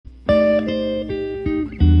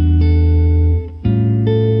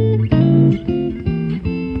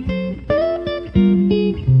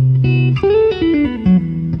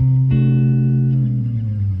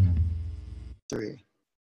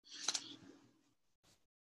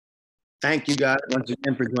Thank you guys once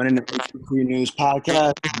again for joining the HBCU News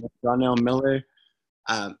podcast. I'm Darnell Miller.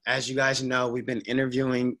 As you guys know, we've been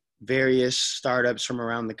interviewing various startups from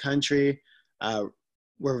around the country.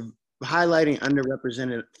 We're highlighting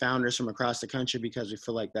underrepresented founders from across the country because we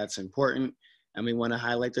feel like that's important, and we want to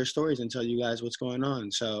highlight their stories and tell you guys what's going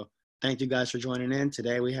on. So thank you guys for joining in.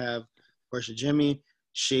 Today we have Portia Jimmy.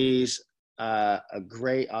 She's a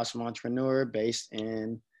great, awesome entrepreneur based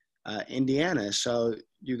in Indiana. So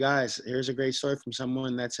you guys, here's a great story from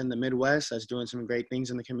someone that's in the Midwest that's doing some great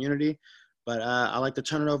things in the community. But I'd like to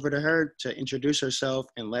turn it over to her to introduce herself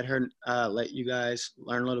and let you guys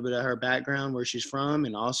learn a little bit of her background, where she's from,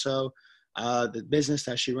 and also the business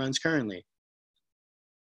that she runs currently.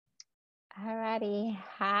 Alrighty.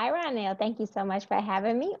 Hi, Ronell. Thank you so much for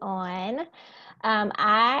having me on.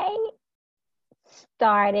 I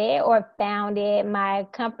started or founded my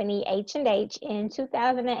company H&H in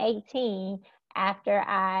 2018 after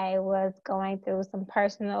I was going through some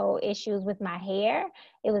personal issues with my hair.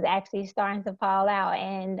 It was actually starting to fall out,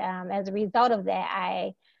 and as a result of that,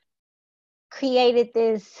 I created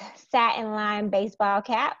this satin line baseball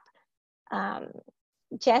cap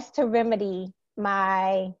just to remedy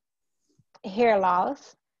my hair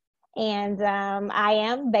loss. And I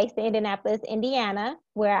am based in Indianapolis, Indiana,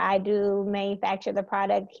 where I do manufacture the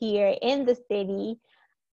product here in the city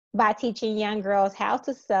by teaching young girls how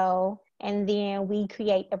to sew, and then we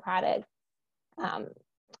create the product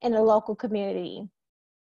in the local community.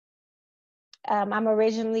 I'm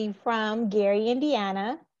originally from Gary,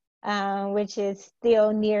 Indiana, which is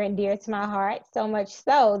still near and dear to my heart, so much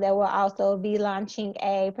so that we'll also be launching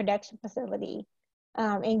a production facility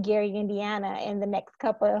in Gary, Indiana in the next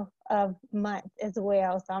couple of months as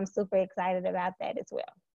well. So I'm super excited about that as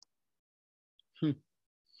well.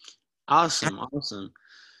 Awesome.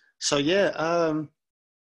 So yeah,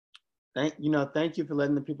 thank you for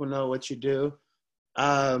letting the people know what you do.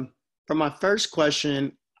 For my first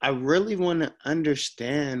question, I really want to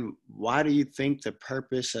understand, why do you think the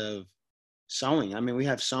purpose of sewing? I mean, we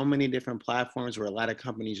have so many different platforms where a lot of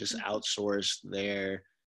companies just outsource their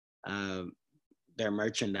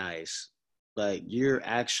merchandise, but you're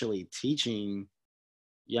actually teaching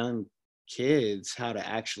young kids how to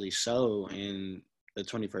actually sew in the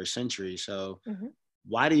 21st century. So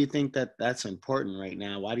why do you think that that's important right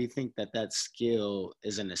now? Why do you think that that skill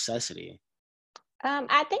is a necessity?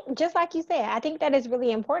 I think, just like you said, I think that is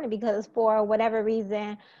really important because for whatever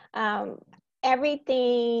reason,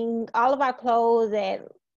 everything, all of our clothes and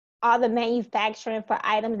all the manufacturing for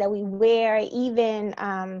items that we wear, even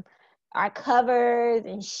our covers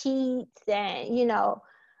and sheets and,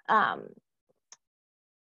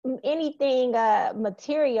 anything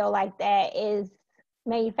material like that is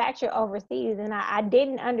manufactured overseas. And I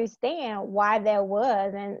didn't understand why that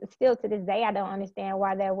was, and still to this day I don't understand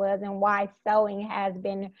why that was, and why sewing has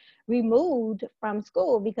been removed from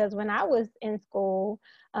school. Because when I was in school,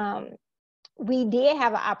 we did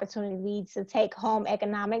have an opportunity to take home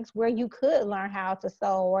economics where you could learn how to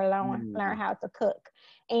sew or learn how to cook.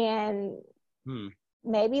 And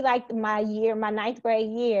maybe like my ninth grade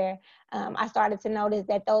year, I started to notice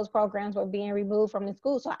that those programs were being removed from the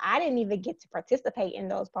school. So I didn't even get to participate in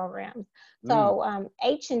those programs. So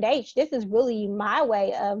H&H, this is really my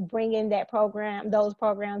way of bringing those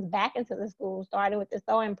programs back into the school, started with the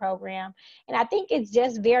sewing program. And I think it's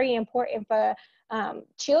just very important for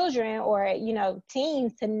children or,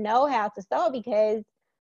 teens to know how to sew, because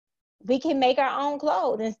we can make our own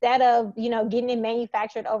clothes instead of, getting it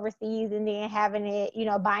manufactured overseas and then having it,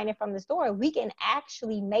 buying it from the store. We can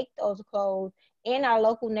actually make those clothes in our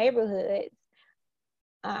local neighborhoods,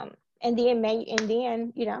 and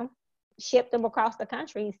then ship them across the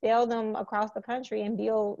country, sell them across the country, and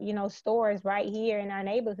build, stores right here in our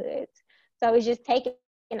neighborhoods. So it's just taking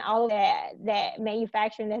all of that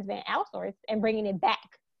manufacturing that's been outsourced and bringing it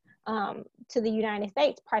back to the United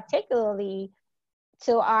States, particularly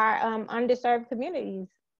to our underserved communities.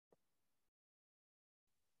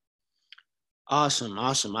 Awesome.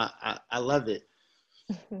 I love it.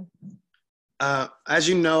 As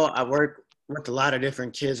you know, I work with a lot of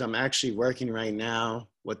different kids. I'm actually working right now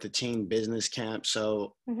with the Teen Business Camp.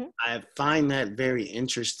 So I find that very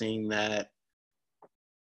interesting that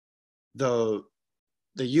the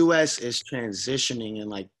U.S. is transitioning, and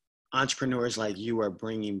like entrepreneurs like you are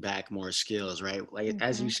bringing back more skills, right? Like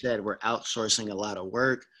as you said, we're outsourcing a lot of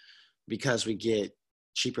work because we get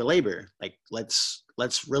cheaper labor. Like let's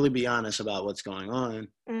really be honest about what's going on.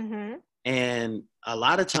 And a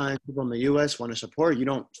lot of times people in the US want to support. You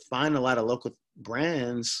don't find a lot of local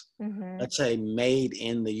brands, let's say made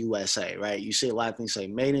in the USA, right? You see a lot of things say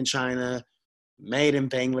made in China, made in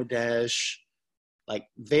Bangladesh. like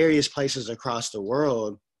various places across the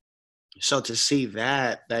world. So to see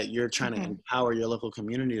that you're trying to empower your local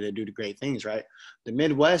community to do the great things, right? The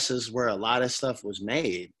Midwest is where a lot of stuff was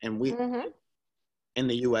made, and we in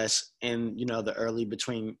the U.S. in the early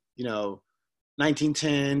between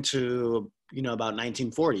 1910 to about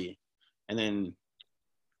 1940, and then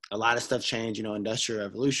a lot of stuff changed. Industrial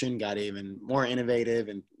revolution got even more innovative,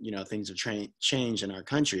 and things have changed in our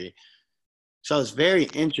country. So it's very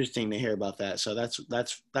interesting to hear about that. So that's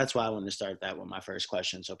why I wanted to start that with my first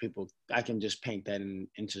question, so I can just paint that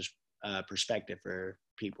into perspective for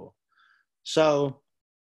people. So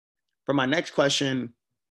for my next question,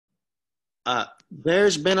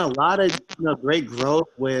 there's been a lot of great growth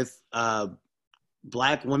with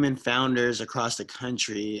Black women founders across the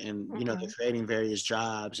country, and they're creating various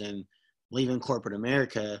jobs and leaving corporate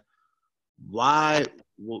America.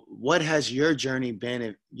 What has your journey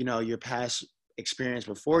been, your past experience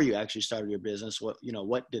before you actually started your business? What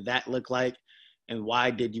did that look like, and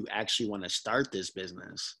why did you actually want to start this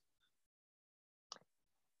business?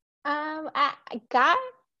 I got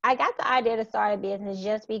the idea to start a business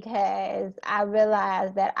just because I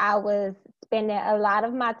realized that I was spending a lot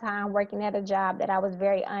of my time working at a job that I was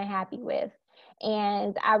very unhappy with.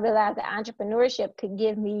 And I realized that entrepreneurship could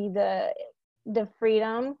give me the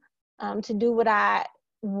freedom to do what I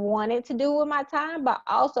wanted to do with my time, but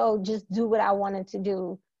also just do what I wanted to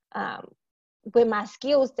do with my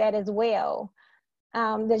skill set as well.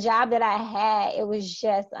 The job that I had, it was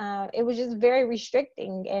just very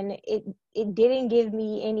restricting, and it didn't give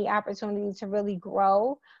me any opportunity to really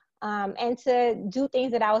grow and to do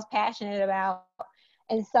things that I was passionate about.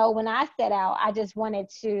 And so when I set out, I just wanted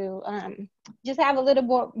to just have a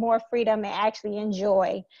little more freedom and actually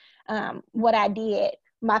enjoy what I did.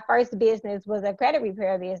 My first business was a credit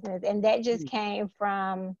repair business, and that just came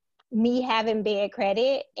from me having bad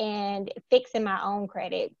credit and fixing my own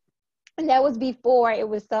credit. And that was before it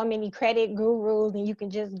was so many credit gurus and you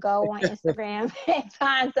can just go on Instagram and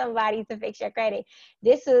find somebody to fix your credit.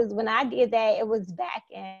 This was when I did that, it was back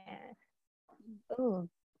in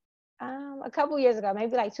a couple years ago,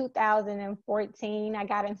 maybe like 2014. I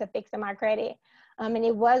got into fixing my credit. And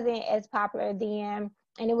it wasn't as popular then.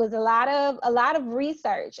 And it was a lot of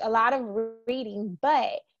research, a lot of reading,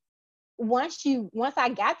 but once I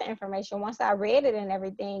got the information, once I read it and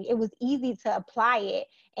everything, it was easy to apply it.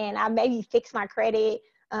 And I maybe fixed my credit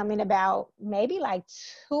in about maybe like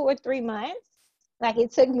 2 or 3 months. Like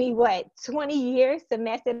it took me 20 years to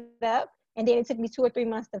mess it up, and then it took me 2 or 3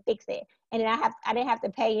 months to fix it. And then I didn't have to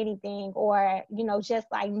pay anything, or just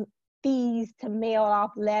like fees to mail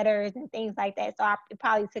off letters and things like that. So it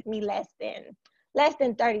probably took me less than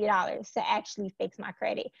 $30 to actually fix my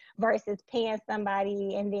credit versus paying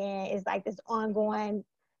somebody, and then it's like this ongoing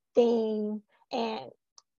thing, and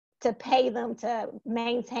to pay them to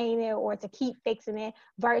maintain it or to keep fixing it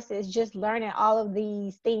versus just learning all of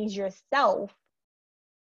these things yourself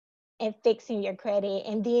and fixing your credit.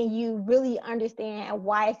 And then you really understand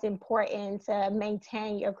why it's important to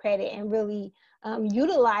maintain your credit and really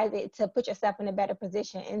utilize it to put yourself in a better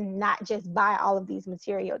position and not just buy all of these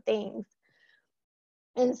material things.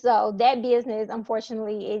 And so that business,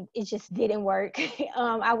 unfortunately, it just didn't work.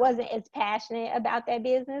 I wasn't as passionate about that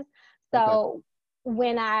business. So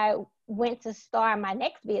when I went to start my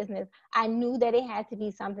next business, I knew that it had to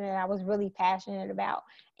be something that I was really passionate about.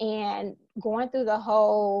 And going through the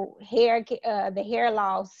whole the hair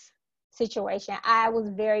loss situation, I was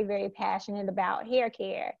very, very passionate about hair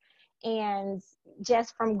care. And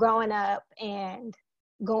just from growing up and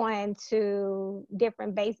going to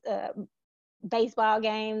different baseball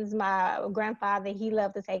games. My grandfather, he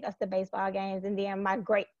loved to take us to baseball games. And then my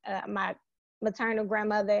maternal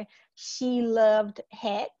grandmother, she loved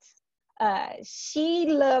hats. She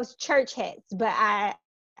loves church hats, but I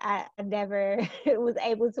never was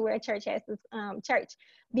able to wear church hats to church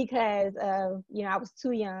because I was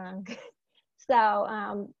too young.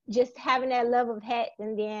 So just having that love of hats,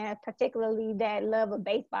 and then particularly that love of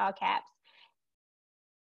baseball caps,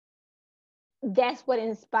 that's what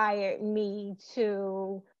inspired me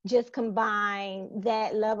to just combine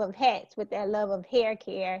that love of hats with that love of hair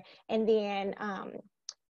care. And then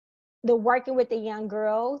the working with the young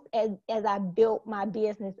girls, as I built my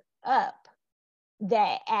business up,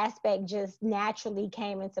 that aspect just naturally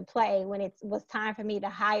came into play. When it was time for me to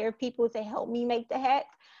hire people to help me make the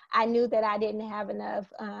hats, I knew that I didn't have enough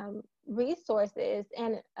resources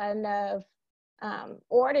and enough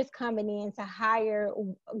orders coming in to hire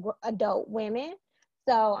adult women.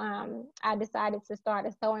 So I decided to start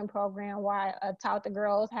a sewing program where I taught the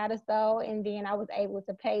girls how to sew, and then I was able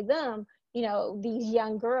to pay them, these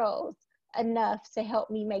young girls enough to help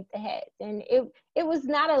me make the hats. And it was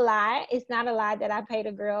not a lie. It's not a lie that I pay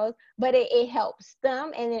the girls, but it helps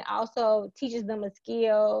them, and it also teaches them a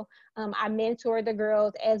skill. I mentor the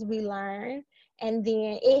girls as we learn, and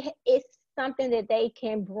then it's something that they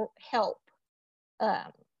can help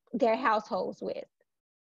their households with.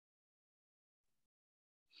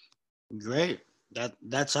 Great.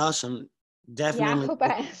 That's awesome. Yeah, I Definitely. hope I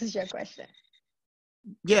answered your question.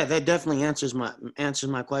 Yeah, that definitely answers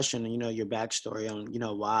my question. You know, your backstory on, you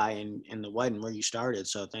know, why and the what and where you started.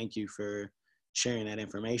 So thank you for sharing that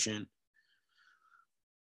information.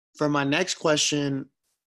 For my next question,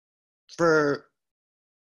 for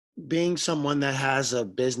being someone that has a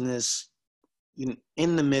business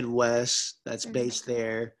in the Midwest that's based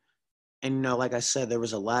there, and you know, like I said, there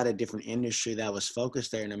was a lot of different industry that was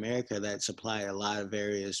focused there in America that supplied a lot of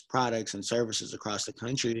various products and services across the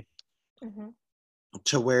country. Mm-hmm.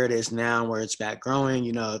 To where it is now, where it's back growing,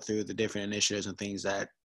 you know, through the different initiatives and things that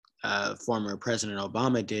former President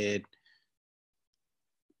Obama did.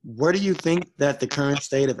 Where do you think that the current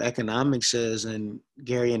state of economics is in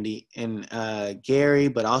Gary,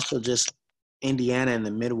 but also just Indiana and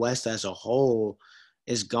the Midwest as a whole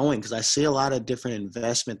is going? Because I see a lot of different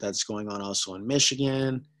investment that's going on also in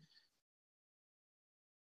Michigan.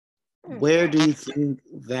 Where do you think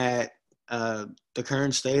that the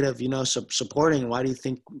current state of, you know, supporting? Why do you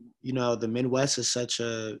think, you know, the Midwest is such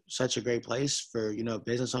a great place for, you know,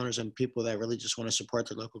 business owners and people that really just want to support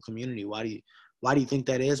their local community? Why do you think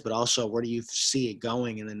that is? But also, where do you see it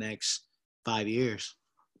going in the next 5 years?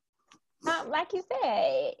 Like you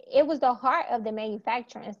said, it was the heart of the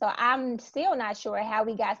manufacturing. So I'm still not sure how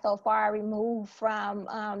we got so far removed from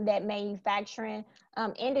that manufacturing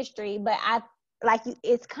industry. But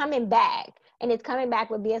it's coming back, and it's coming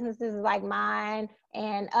back with businesses like mine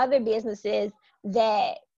and other businesses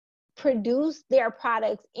that produce their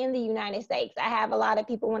products in the United States. I have a lot of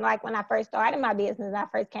people when I first started my business, I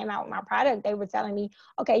first came out with my product, they were telling me,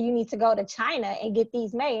 okay, you need to go to China and get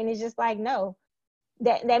these made. And it's just like, no,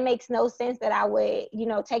 that makes no sense that I would, you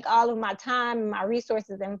know, take all of my time and my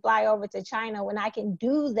resources and fly over to China when I can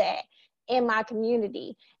do that in my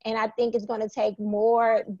community. And I think it's going to take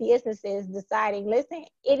more businesses deciding, listen,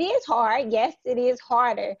 it is hard. Yes, it is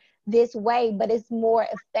harder this way, but it's more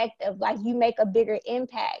effective. Like, you make a bigger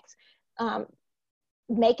impact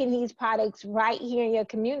making these products right here in your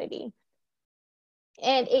community.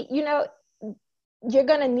 And you're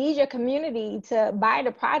going to need your community to buy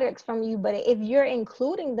the products from you, but if you're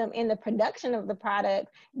including them in the production of the product,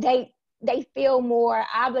 they feel more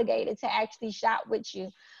obligated to actually shop with you.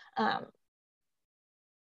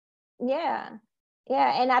 Yeah.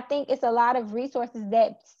 And I think it's a lot of resources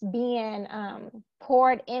that's being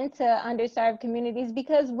poured into underserved communities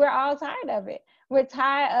because we're all tired of it. We're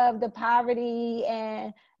tired of the poverty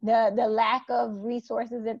and the lack of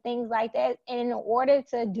resources and things like that. And in order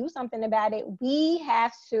to do something about it, we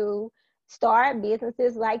have to start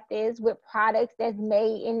businesses like this with products that's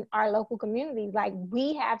made in our local communities. Like,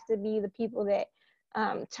 we have to be the people that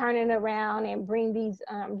turn it around and bring these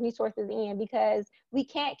resources in, because we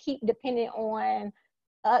can't keep dependent on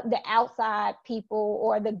the outside people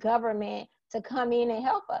or the government to come in and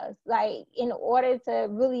help us. Like, in order to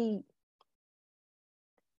really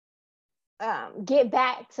get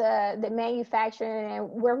back to the manufacturing and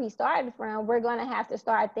where we started from, we're going to have to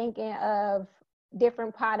start thinking of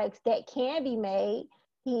different products that can be made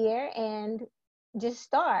here and just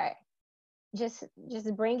start. Just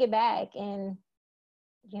bring it back, and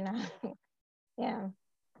yeah.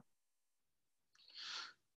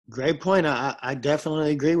 Great point. I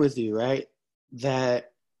definitely agree with you, right?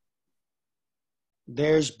 That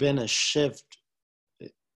there's been a shift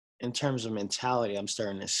in terms of mentality. I'm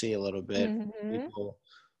starting to see a little bit people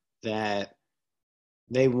that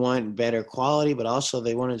they want better quality, but also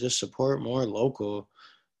they want to just support more local.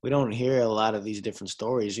 We don't hear a lot of these different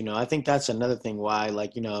stories. You know, I think that's another thing why,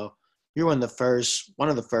 like, you know, you're one of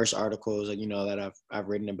the first articles that, you know, that I've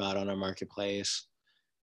written about on our marketplace.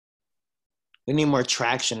 We need more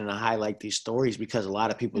traction and to highlight these stories because a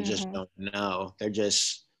lot of people just don't know.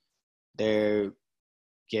 They're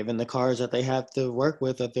given the cards that they have to work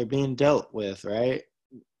with, that they're being dealt with, right?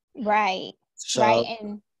 Right. So, right.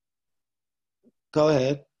 And go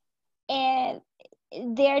ahead. And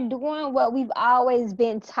they're doing what we've always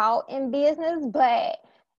been taught in business, but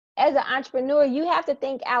as an entrepreneur, you have to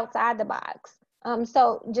think outside the box.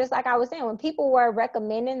 So just like I was saying, when people were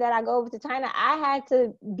recommending that I go over to China, I had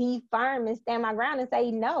to be firm and stand my ground and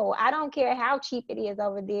say, no, I don't care how cheap it is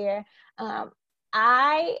over there. And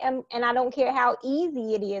I don't care how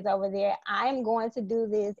easy it is over there. I'm going to do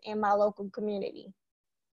this in my local community.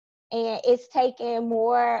 and it's taken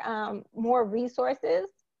more resources.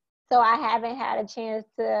 So I haven't had a chance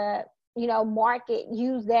to,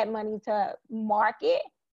 use that money to market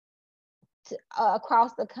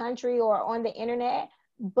across the country or on the internet.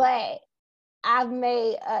 But I've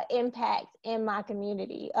made an impact in my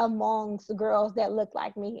community amongst girls that look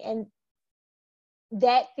like me. And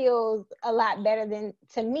that feels a lot better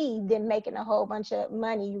to me than making a whole bunch of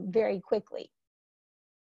money very quickly.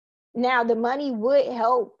 Now, the money would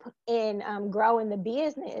help in growing the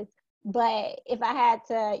business, but if I had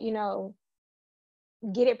to,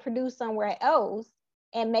 get it produced somewhere else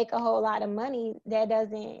and make a whole lot of money, it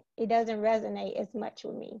doesn't resonate as much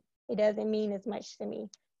with me. It doesn't mean as much to me.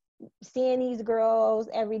 Seeing these girls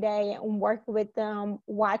every day and working with them,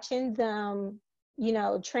 watching them,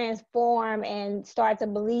 transform and start to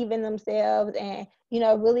believe in themselves and,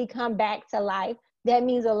 really come back to life, that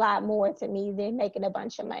means a lot more to me than making a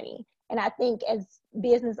bunch of money. And I think as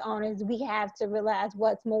business owners, we have to realize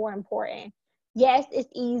what's more important. Yes, it's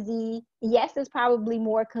easy. Yes, it's probably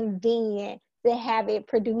more convenient to have it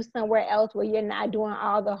produced somewhere else where you're not doing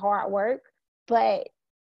all the hard work. But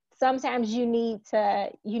sometimes you need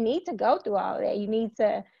to go through all of that. You need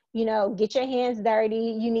to, get your hands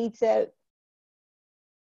dirty. You need to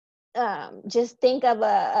just think of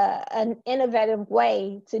an innovative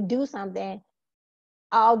way to do something,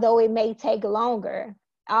 although it may take longer,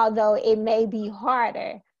 although it may be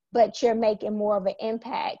harder, but you're making more of an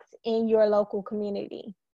impact in your local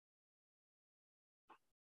community.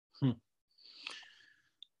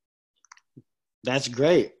 That's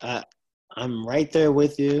great. I'm right there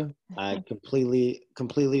with you. I completely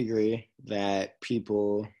agree that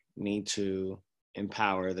people need to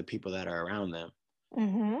empower the people that are around them.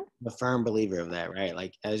 Mm-hmm. I'm a firm believer of that, right?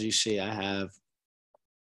 Like, as you see, I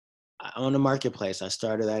own a marketplace. I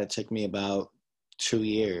started that. It took me about 2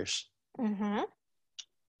 years. Mm-hmm.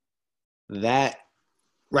 That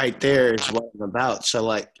right there is what I'm about. So,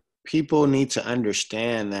 like, people need to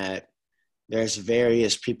understand that there's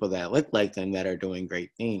various people that look like them that are doing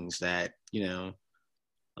great things that, a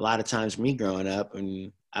lot of times me growing up,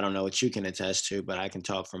 and I don't know what you can attest to, but I can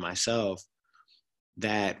talk for myself,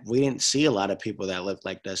 that we didn't see a lot of people that looked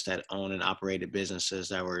like us that own and operated businesses,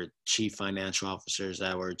 that were chief financial officers,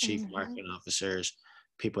 that were chief marketing officers,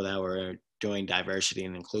 people that were doing diversity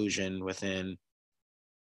and inclusion within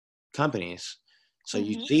companies. So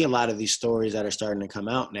you see a lot of these stories that are starting to come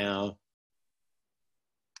out now,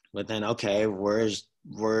 but then, okay, where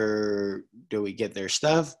do we get their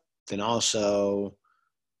stuff? Then also,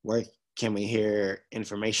 where can we hear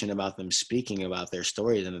information about them speaking about their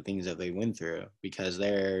stories and the things that they went through? Because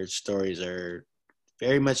their stories are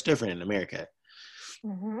very much different in America.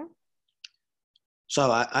 Mm-hmm.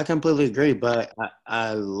 So I completely agree, but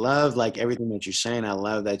I love like everything that you're saying. I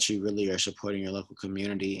love that you really are supporting your local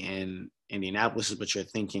community in Indianapolis, but you're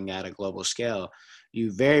thinking at a global scale.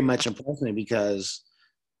 You very much impressed me because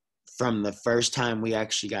from the first time we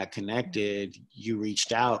actually got connected, you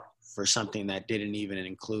reached out for something that didn't even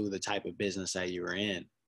include the type of business that you were in.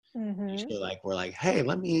 You still we're like, hey,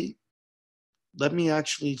 let me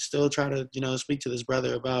actually still try to, speak to this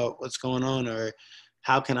brother about what's going on, or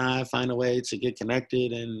how can I find a way to get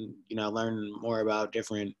connected and, learn more about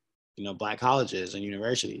different, Black colleges and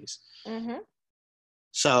universities.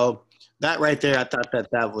 So that right there, I thought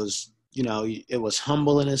that was, it was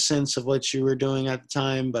humble in a sense of what you were doing at the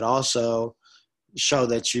time, but also show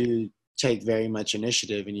that you take very much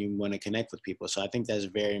initiative and you want to connect with people. So I think that's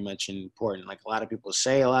very much important. Like, a lot of people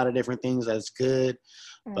say a lot of different things, that's good,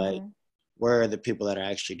 but where are the people that are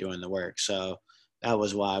actually doing the work? So that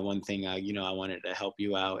was why one thing I wanted to help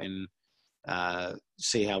you out and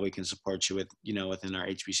see how we can support you with, within our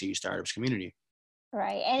HBCU startups community.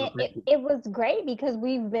 Right. And it was great because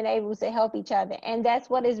we've been able to help each other. And that's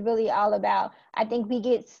what it's really all about. I think we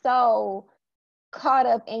get so caught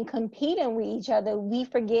up in competing with each other, we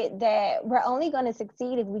forget that we're only going to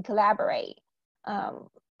succeed if we collaborate.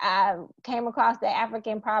 I came across the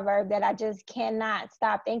African proverb that I just cannot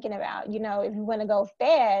stop thinking about. If you want to go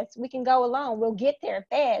fast, we can go alone. We'll get there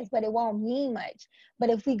fast, but it won't mean much. But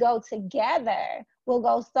if we go together, we'll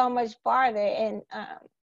go so much farther. And,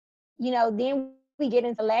 then we get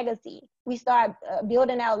into legacy. We start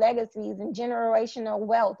building our legacies and generational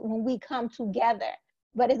wealth when we come together.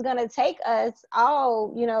 But it's going to take us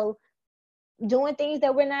all, doing things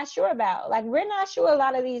that we're not sure about. Like, we're not sure a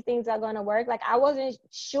lot of these things are going to work. Like, I wasn't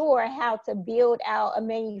sure how to build out a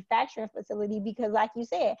manufacturing facility because, like you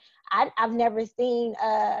said, I've never seen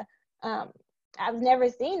a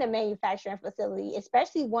manufacturing facility,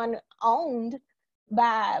 especially one owned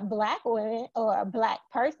by Black women or a Black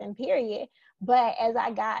person, period. But as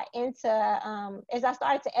I got into, as I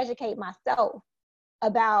started to educate myself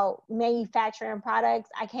about manufacturing products,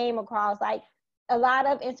 I came across like a lot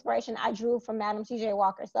of inspiration I drew from Madam C.J.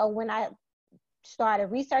 Walker. So when I started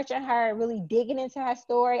researching her, really digging into her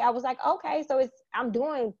story, I was like, okay, so I'm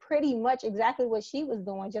doing pretty much exactly what she was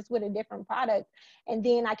doing, just with a different product. And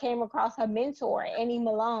then I came across her mentor, Annie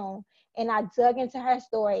Malone, and I dug into her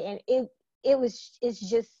story, and it's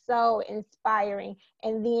just so inspiring.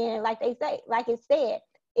 And then, like they say, like it said,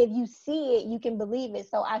 if you see it, you can believe it.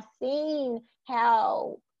 So I see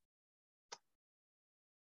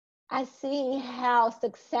how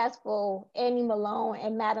successful Annie Malone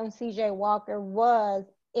and Madam C.J. Walker was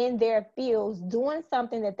in their fields, doing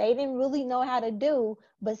something that they didn't really know how to do,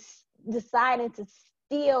 but deciding to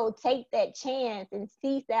still take that chance and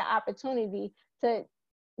seize that opportunity to,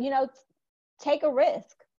 you know, take a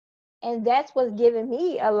risk. And that's what's given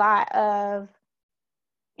me a lot of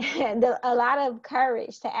a lot of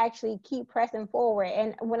courage to actually keep pressing forward.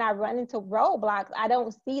 And when I run into roadblocks, I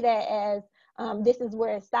don't see that as this is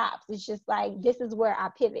where it stops. It's just like, this is where I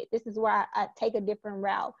pivot. This is where I take a different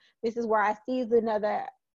route. This is where I seize another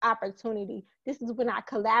opportunity. This is when I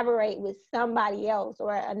collaborate with somebody else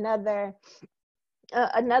or another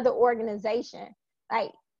organization.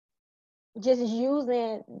 Like, just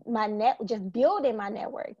using just building my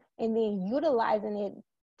network and then utilizing it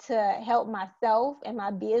to help myself and my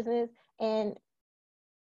business and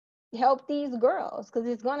help these girls, because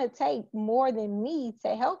it's going to take more than me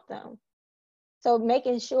to help them. So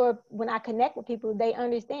making sure when I connect with people, they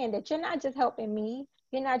understand that you're not just helping me,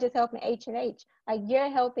 you're not just helping H&H, like you're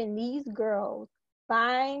helping these girls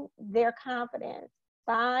find their confidence,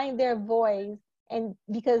 find their voice. And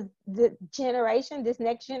because this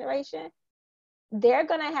next generation, they're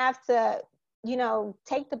going to have to,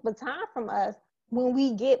 take the baton from us when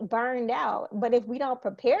we get burned out. But if we don't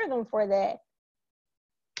prepare them for that,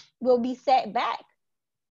 we'll be set back,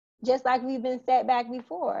 just like we've been set back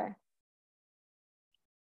before.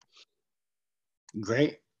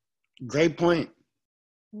 Great point.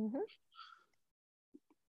 Mm-hmm.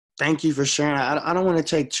 Thank you for sharing. I don't want to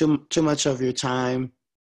take too much of your time.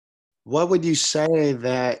 What would you say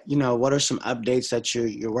that, what are some updates that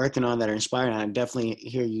you're working on that are inspiring? I definitely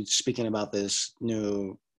hear you speaking about this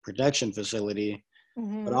new production facility,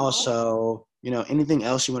 Mm-hmm. but also, anything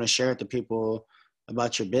else you want to share with the people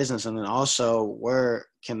about your business? And then also, where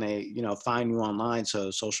can they, find you online? So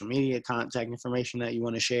social media, contact information that you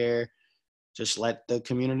want to share, just let the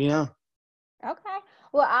community know. Okay.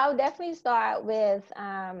 Well, I'll definitely start with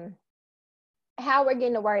how we're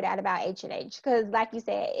getting the word out about H&H, because like you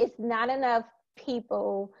said, it's not enough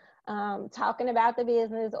people talking about the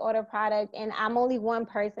business or the product, and I'm only one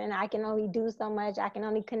person. I can only do so much. I can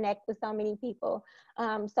only connect with so many people.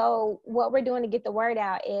 So what we're doing to get the word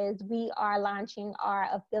out is we are launching our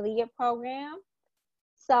affiliate program.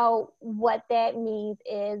 So what that means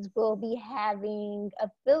is we'll be having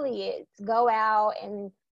affiliates go out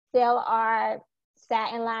and sell our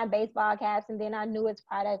satin line baseball caps, and then our newest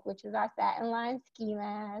product, which is our satin line ski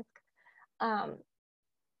mask.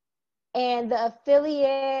 And the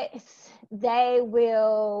affiliates, they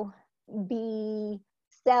will be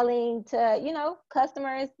selling to,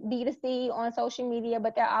 customers B2C on social media,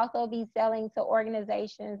 but they'll also be selling to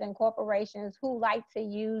organizations and corporations who like to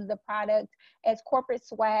use the product as corporate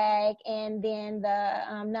swag. And then the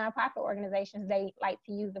nonprofit organizations, they like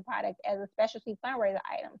to use the product as a specialty fundraiser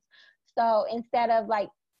items. So instead of like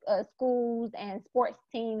schools and sports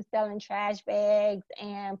teams selling trash bags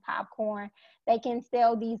and popcorn, they can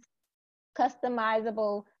sell these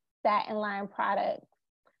customizable satin line products.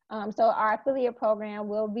 So our affiliate program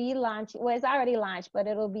will be launching. Well, it's already launched, but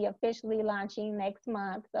it'll be officially launching next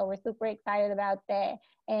month. So we're super excited about that.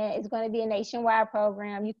 And it's going to be a nationwide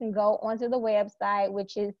program. You can go onto the website,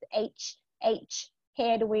 which is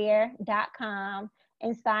hheadwear.com,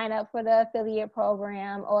 and sign up for the affiliate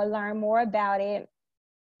program or learn more about it.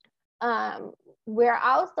 We're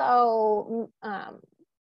also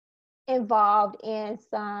involved in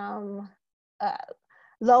some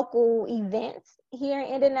local events here in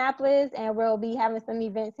Indianapolis, and we'll be having some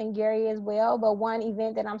events in Gary as well. But one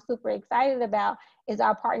event that I'm super excited about is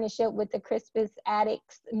our partnership with the Crispus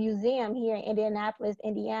Attucks Museum here in Indianapolis,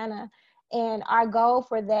 Indiana. And our goal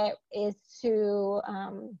for that is to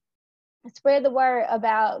spread the word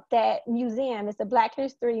about that museum. It's a Black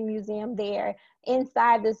History Museum there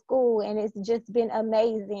inside the school, and it's just been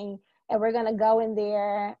amazing. And we're gonna go in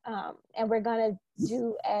there and we're gonna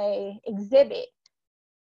do a exhibit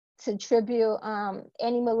to tribute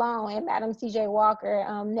Annie Malone and Madam C.J. Walker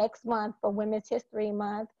next month for Women's History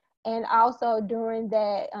Month. And also during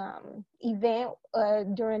that event,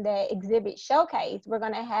 during that exhibit showcase, we're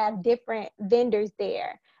going to have different vendors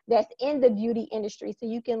there that's in the beauty industry. So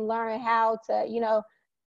you can learn how to, you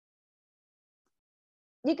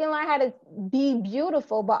can learn how to be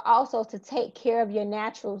beautiful, but also to take care of your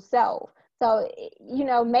natural self. So,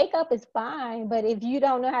 makeup is fine, but if you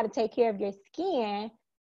don't know how to take care of your skin,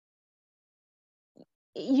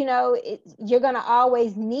 you're going to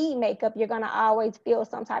always need makeup. You're going to always feel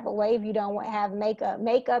some type of way if you don't have makeup.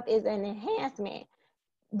 Makeup is an enhancement,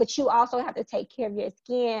 but you also have to take care of your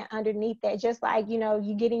skin underneath that. Just like,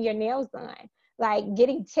 you getting your nails done, like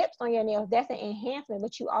getting tips on your nails, that's an enhancement,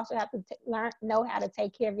 but you also have to know how to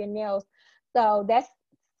take care of your nails. So that's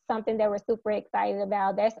something that we're super excited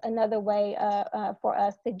about. That's another way for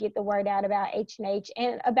us to get the word out about H&H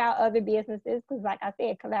and about other businesses, because like I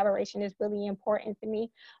said, collaboration is really important to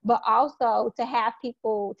me, but also to have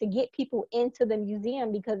people, to get people into the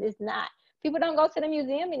museum, because people don't go to the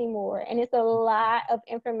museum anymore, and it's a lot of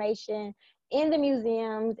information in the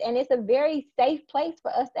museums, and it's a very safe place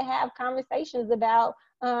for us to have conversations about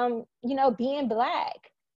being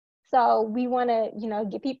Black. So we want to,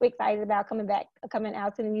 get people excited about coming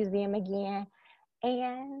out to the museum again.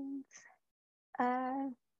 And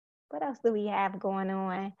what else do we have going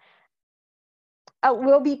on? Oh,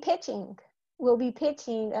 we'll be pitching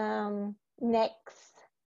next.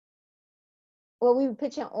 Well, we were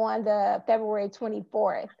pitching on the February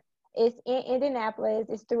 24th. It's in Indianapolis.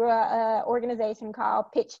 It's through a organization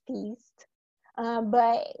called Pitch Feast.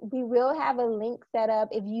 But we will have a link set up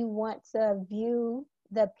if you want to view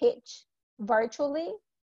the pitch virtually.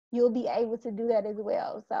 You'll be able to do that as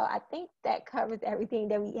well. So I think that covers everything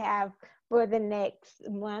that we have for the next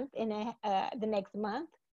month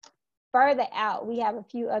Further out, we have a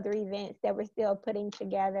few other events that we're still putting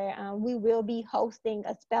together. We will be hosting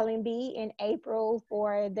a spelling bee in April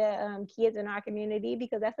for the kids in our community,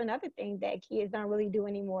 because that's another thing that kids don't really do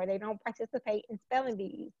anymore. They don't participate in spelling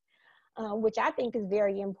bees, which I think is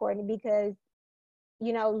very important, because,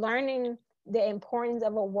 learning the importance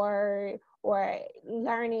of a word or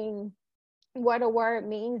learning what a word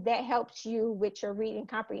means, that helps you with your reading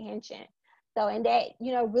comprehension. So, and that,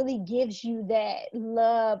 really gives you that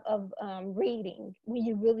love of reading, when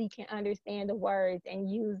you really can understand the words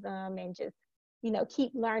and use them, and just,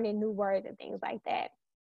 keep learning new words and things like that.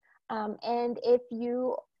 And if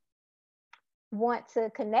you want to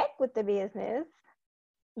connect with the business,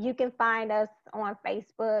 you can find us on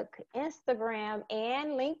Facebook, Instagram,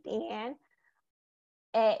 and LinkedIn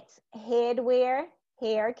at Headwear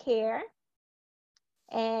Hair Care.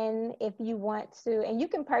 And if you want to, and you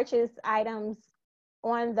can purchase items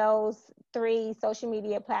on those 3 social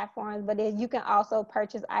media platforms, but you can also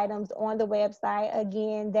purchase items on the website.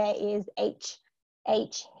 Again, that is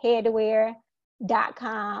hheadwear.com.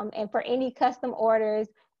 And for any custom orders,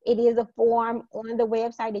 it is a form on the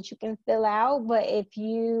website that you can fill out. But if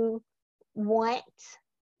you want,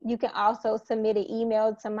 you can also submit an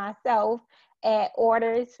email to myself at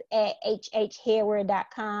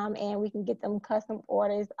orders@hheadwear.com, and we can get them custom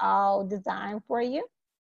orders all designed for you.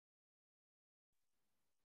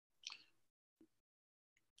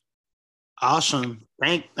 Awesome.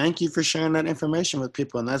 Thank you for sharing that information with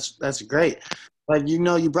people, and that's great. But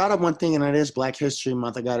you brought up one thing, and it is Black History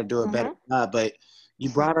Month. I got to do a better job. But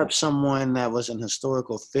you brought up someone that was an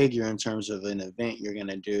historical figure in terms of an event you're going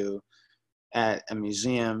to do at a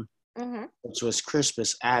museum, which was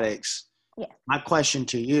Crispus Attucks. Yes. My question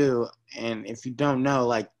to you, and if you don't know,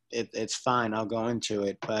 like it's fine, I'll go into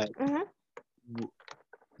it. But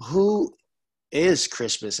who is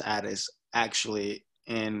Crispus Attucks actually,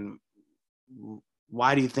 and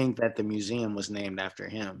why do you think that the museum was named after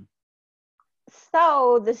him?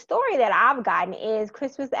 So the story that I've gotten is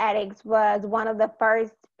Crispus Attucks was one of the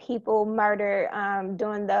first people murdered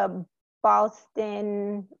during the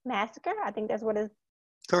Boston Massacre. I think that's what it's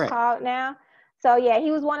called now. So yeah, he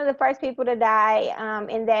was one of the first people to die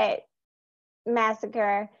in that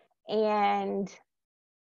massacre, and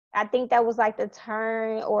I think that was like the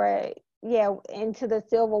turn, into the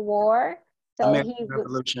Civil War. So American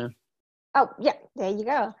Revolution. Oh yeah, there you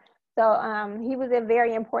go. So he was a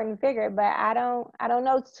very important figure, but I don't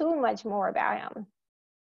know too much more about him.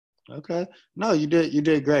 Okay. No, you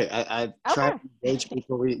did great. I try to engage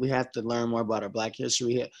people. We have to learn more about our Black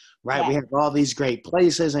history, right? We have all these great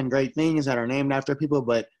places and great things that are named after people,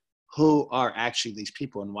 but who are actually these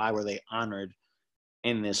people, and why were they honored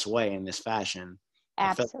in this way, in this fashion?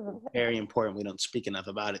 Absolutely. Very important. We don't speak enough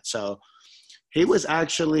about it. So he was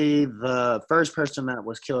actually the first person that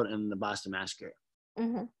was killed in the Boston Massacre.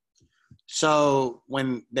 So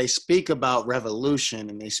when they speak about revolution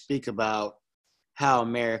and they speak about how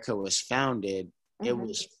America was founded. Mm-hmm. It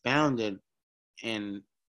was founded in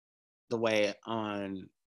the way on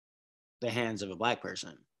the hands of a Black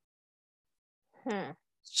person.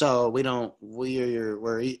 So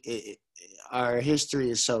our history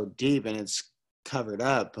is so deep and it's covered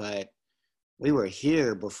up, but we were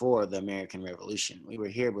here before the American Revolution. We were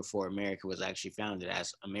here before America was actually founded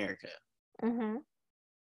as America. Mm-hmm.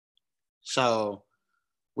 So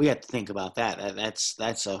we have to think about that.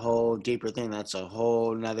 That's a whole deeper thing. That's a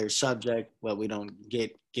whole nother subject what we don't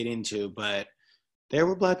get into. But there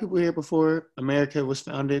were Black people here before America was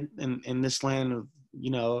founded in this land of,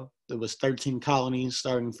 there was 13 colonies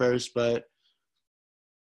starting first, but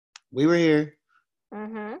we were here.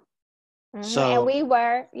 Mm-hmm. Mm-hmm. So, and we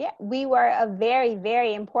were a very,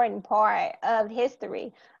 very important part of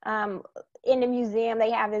history. In the museum,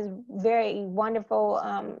 they have this very wonderful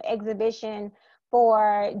exhibition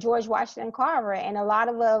for George Washington Carver, and a lot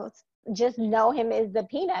of us just know him as the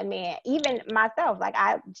Peanut Man. Even myself, like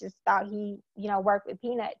I just thought he, worked with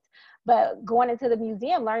peanuts. But going into the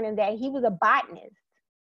museum, learning that he was a botanist.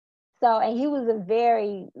 So, and he was a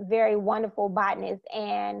very, very wonderful botanist,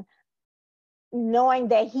 and knowing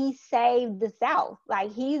that he saved the South.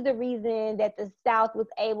 Like, he's the reason that the South was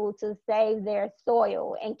able to save their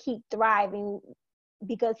soil and keep thriving,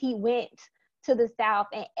 because he went to the South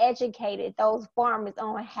and educated those farmers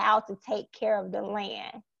on how to take care of the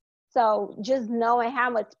land. So just knowing how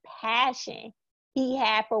much passion he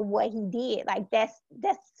had for what he did, like that's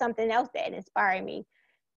something else that inspired me.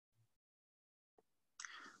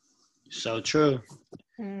 So true.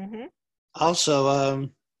 Mm-hmm. Also,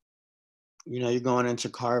 you're going into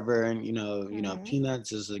Carver, and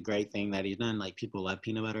peanuts is a great thing that he's done. Like, people love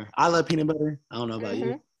peanut butter. I love peanut butter. I don't know about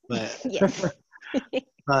you, but yes.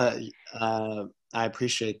 but I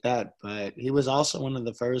appreciate that. But he was also one of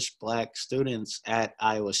the first Black students at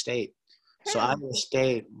Iowa State. So Iowa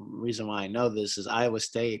State, reason why I know this is Iowa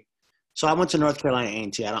State. So I went to North Carolina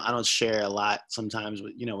A&T. I don't share a lot sometimes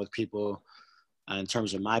with with people in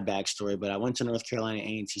terms of my backstory, but I went to North Carolina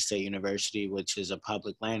A&T State University, which is a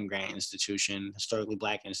public land grant institution, historically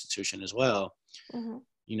Black institution as well. Mm-hmm.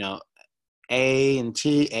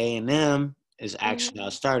 A&M is actually how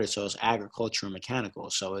it started. So it's agriculture and mechanical.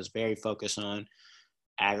 So it's very focused on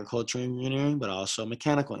agriculture engineering, but also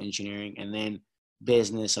mechanical engineering. And then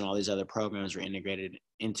business and all these other programs were integrated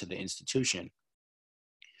into the institution.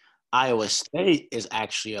 Iowa State is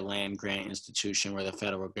actually a land grant institution where the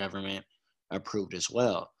federal government approved as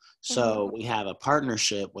well. So we have a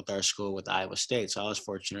partnership with our school with Iowa State. So I was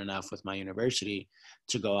fortunate enough with my university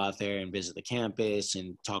to go out there and visit the campus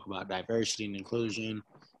and talk about diversity and inclusion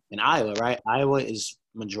in Iowa, right? Iowa is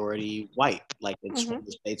majority white. Like, it's one of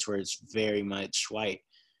the states where it's very much white.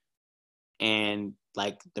 And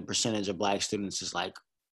like the percentage of Black students is like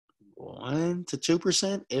 1% to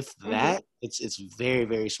 2%, if that. It's very,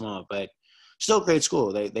 very small, but still a great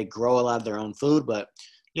school. They grow a lot of their own food. But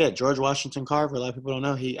yeah, George Washington Carver, a lot of people don't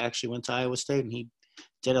know, he actually went to Iowa State and he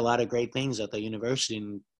did a lot of great things at the university.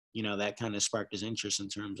 And, that kind of sparked his interest in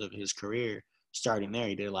terms of his career starting there.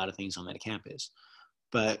 He did a lot of things on that campus.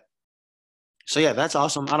 But so yeah, that's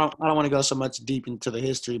awesome. I don't want to go so much deep into the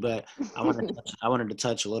history, but I wanted to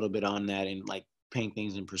touch a little bit on that and like paint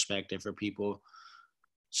things in perspective for people.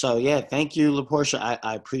 So yeah, thank you, LaPortia.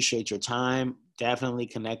 I appreciate your time. Definitely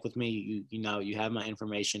connect with me. You have my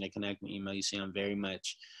information to connect me. Email. You see, I'm very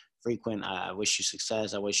much frequent. I wish you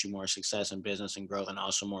success. I wish you more success in business and growth, and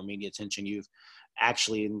also more media attention. You've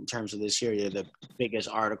actually, in terms of this year, you're the biggest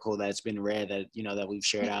article that's been read that we've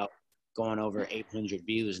shared out, going over 800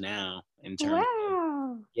 views now. In terms,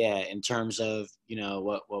 in terms of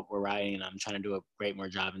what we're writing. I'm trying to do a great more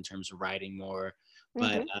job in terms of writing more,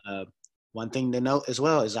 but. One thing to note as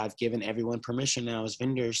well is I've given everyone permission now as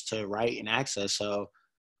vendors to write and access. So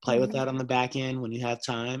play with that on the back end when you have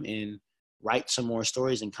time, and write some more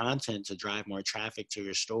stories and content to drive more traffic to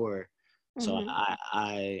your store. So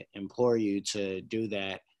I implore you to do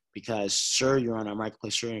that, because sure, you're on our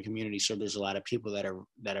marketplace, sure, in your community, sure, there's a lot of people that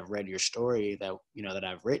have read your story that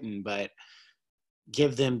I've written, but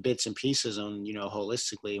give them bits and pieces on,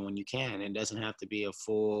 holistically when you can. It doesn't have to be a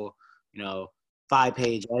full,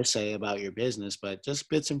 5-page essay about your business, but just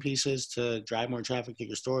bits and pieces to drive more traffic to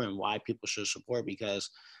your store and why people should support, because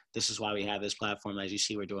this is why we have this platform. As you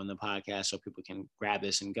see, we're doing the podcast so people can grab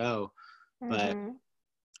this and go, but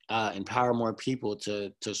empower more people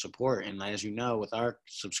to support. And as you know, with our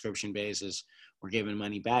subscription basis, we're giving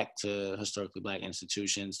money back to historically Black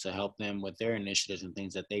institutions to help them with their initiatives and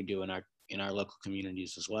things that they do in our local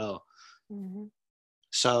communities as well.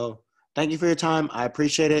 So thank you for your time. I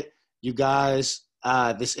appreciate it. You guys,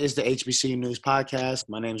 this is the HBCU News Podcast.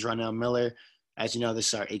 My name is Ronell Miller. As you know, this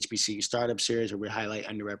is our HBCU Startup Series where we highlight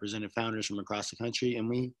underrepresented founders from across the country, and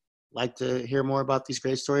we like to hear more about these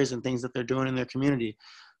great stories and things that they're doing in their community.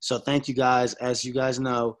 So thank you guys. As you guys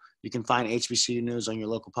know, you can find HBCU News on your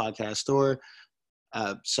local podcast store.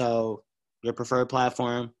 So your preferred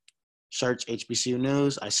platform, search HBCU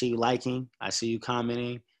News. I see you liking. I see you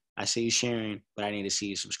commenting. I see you sharing. But I need to see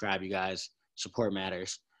you subscribe, you guys. Support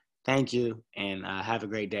matters. Thank you, and have a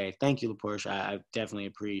great day. Thank you, LaPortia. I definitely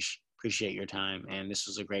appreciate your time, and this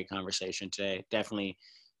was a great conversation today. Definitely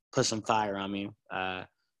put some fire on me.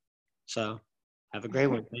 So have a great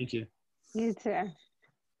one. Thank you. You too.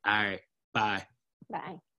 All right. Bye.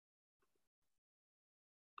 Bye.